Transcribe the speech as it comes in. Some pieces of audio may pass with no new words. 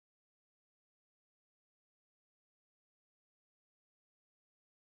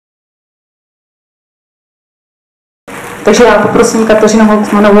Takže já poprosím Kateřinu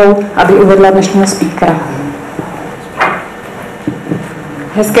Holcmanovou, aby uvedla dnešního speakera.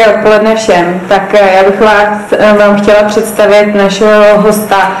 Hezké odpoledne všem. Tak já bych vám chtěla představit našeho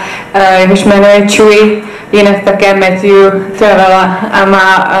hosta, jehož jméno je Chewy, jinak také Matthew Travella a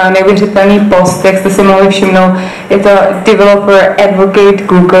má neuvěřitelný post, jak jste si mohli všimnout. Je to Developer Advocate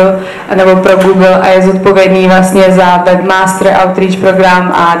Google, nebo pro Google, a je zodpovědný vlastně za Webmaster Outreach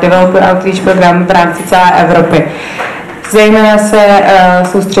program a Developer Outreach program v rámci celé Evropy. Zejména se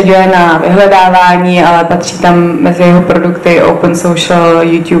soustředuje na vyhledávání, ale patří tam mezi jeho produkty Open Social,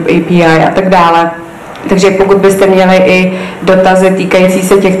 YouTube API a tak dále. Takže pokud byste měli i dotazy týkající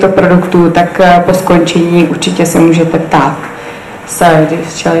se těchto produktů, tak po skončení určitě se můžete ptát. So,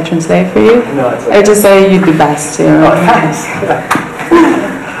 shall I translate for you? No, it's okay. I just say you're the best. You know? Oh, thanks.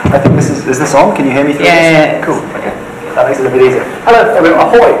 I think is this on? Can you hear me through this? Yeah. Cool. Okay. That makes it a bit easier. Hello, everyone.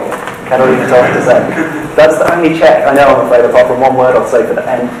 Ahoy! Cannot even tell what to say. That's the only check I know, I'm afraid, apart from one word I'll say for the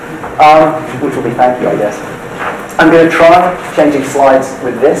end, which will be thank you, I guess. I'm going to try changing slides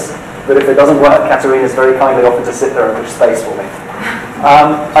with this, but if it doesn't work, Katerina's very kindly offered to sit there and push space for me.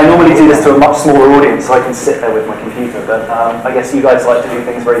 I normally do this to a much smaller audience, so I can sit there with my computer, but I guess you guys like to do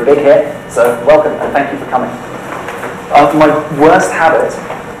things very big here, so welcome and thank you for coming. My worst habit,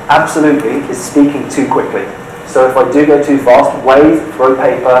 absolutely, is speaking too quickly. So if I do go too fast, wave, throw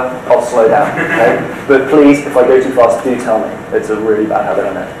paper, I'll slow down, okay? But please, if I go too fast, do tell me. It's a really bad habit,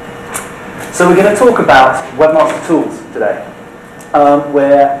 I know. So we're going to talk about webmaster tools today.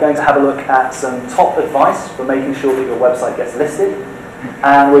 We're going to have a look at some top advice for making sure that your website gets listed.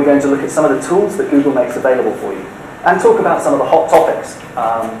 And we're going to look at some of the tools that Google makes available for you. And talk about some of the hot topics,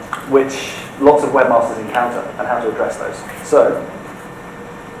 which lots of webmasters encounter, and how to address those. So,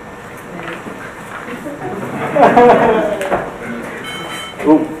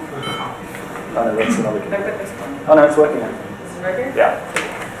 ooh. Oh no, that's another key. Oh no, it's working now. Is it working?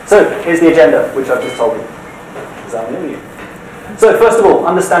 Yeah. So, here's the agenda, which I've just told you. Is that new? So, first of all,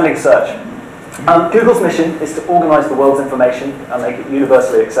 understanding search. Google's mission is to organize the world's information and make it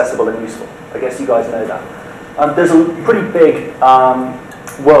universally accessible and useful. I guess you guys know that. There's a pretty big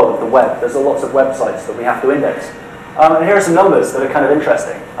world of the web. There's lots of websites that we have to index. And here are some numbers that are kind of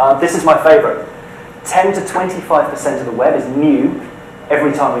interesting. This is my favorite. 10 to 25% of the web is new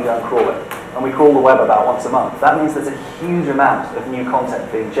every time we go and crawl it. And we crawl the web about once a month. That means there's a huge amount of new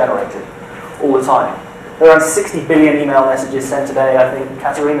content being generated all the time. There are 60 billion email messages sent today. I think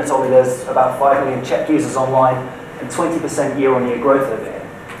Katerina told me there's about 5 million check users online and 20% year-on-year growth over here.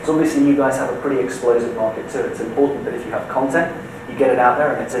 So obviously you guys have a pretty explosive market too. It's important that if you have content, you get it out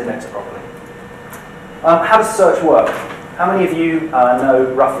there and it's indexed properly. How does search work? How many of you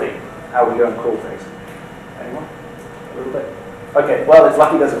know roughly how we go and crawl things? Anyone? A little bit? Okay, well, it's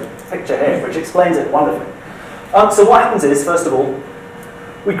lucky there's a picture here which explains it wonderfully. So what happens is, first of all,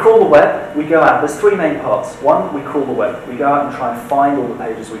 we crawl the web, we go out. There's 3 main parts. One, we crawl the web. We go out and try and find all the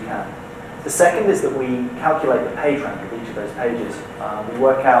pages we can. The second is that we calculate the page rank of each of those pages. We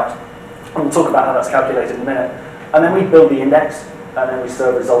work out, and we'll talk about how that's calculated in a minute, and then we build the index, and then we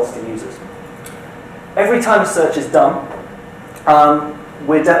serve results to users. Every time a search is done,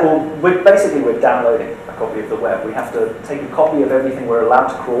 we're downloading a copy of the web. We have to take a copy of everything we're allowed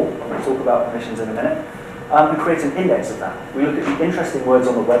to crawl, and we'll talk about permissions in a minute, and create an index of that. We look at the interesting words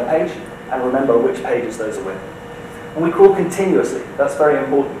on the web page and remember which pages those are with. And we crawl continuously. That's very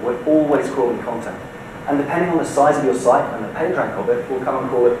important. We're always crawling content. And depending on the size of your site and the page rank of it, we'll come and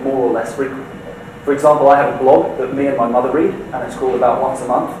crawl it more or less frequently. For example, I have a blog that me and my mother read, and it's crawled about once a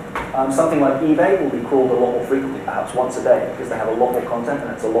month. Something like eBay will be crawled a lot more frequently, perhaps once a day, because they have a lot more content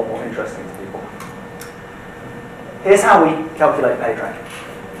and it's a lot more interesting to people. Here's how we calculate page rank.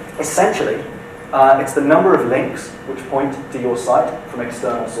 Essentially, it's the number of links which point to your site from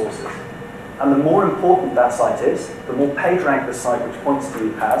external sources. And the more important that site is, the more page rank the site which points to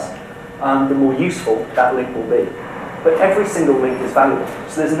you has, the more useful that link will be. But every single link is valuable.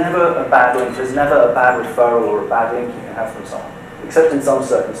 So there's never a bad link, there's never a bad referral or a bad link you can have from someone, except in some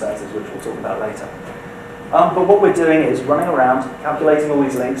circumstances, which we'll talk about later. But what we're doing is running around, calculating all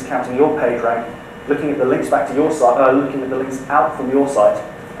these links, counting your page rank, looking at the links back to your site, looking at the links out from your site,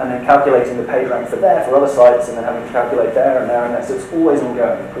 and then calculating the page rank for there, for other sites, and then having to calculate there and there and there. So it's always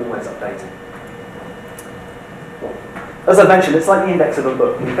ongoing, always updating. As I mentioned, it's like the index of a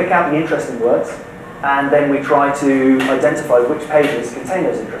book. We pick out the interesting words, and then we try to identify which pages contain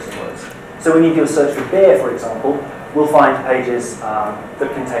those interesting words. So when you do a search for beer, for example, we'll find pages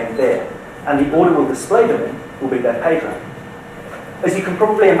that contain beer. And the order we'll display them in will be their page rank. As you can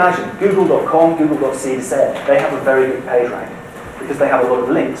probably imagine, Google.com, Google.cz, they have a very good page rank because they have a lot of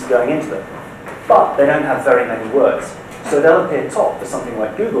links going into them. But they don't have very many words. So they'll appear top for something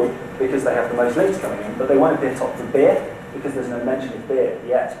like Google because they have the most links coming in, but they won't appear top for beer because there's no mention of beer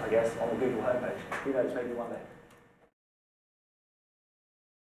yet, I guess, on the Google homepage. Who knows, maybe one day.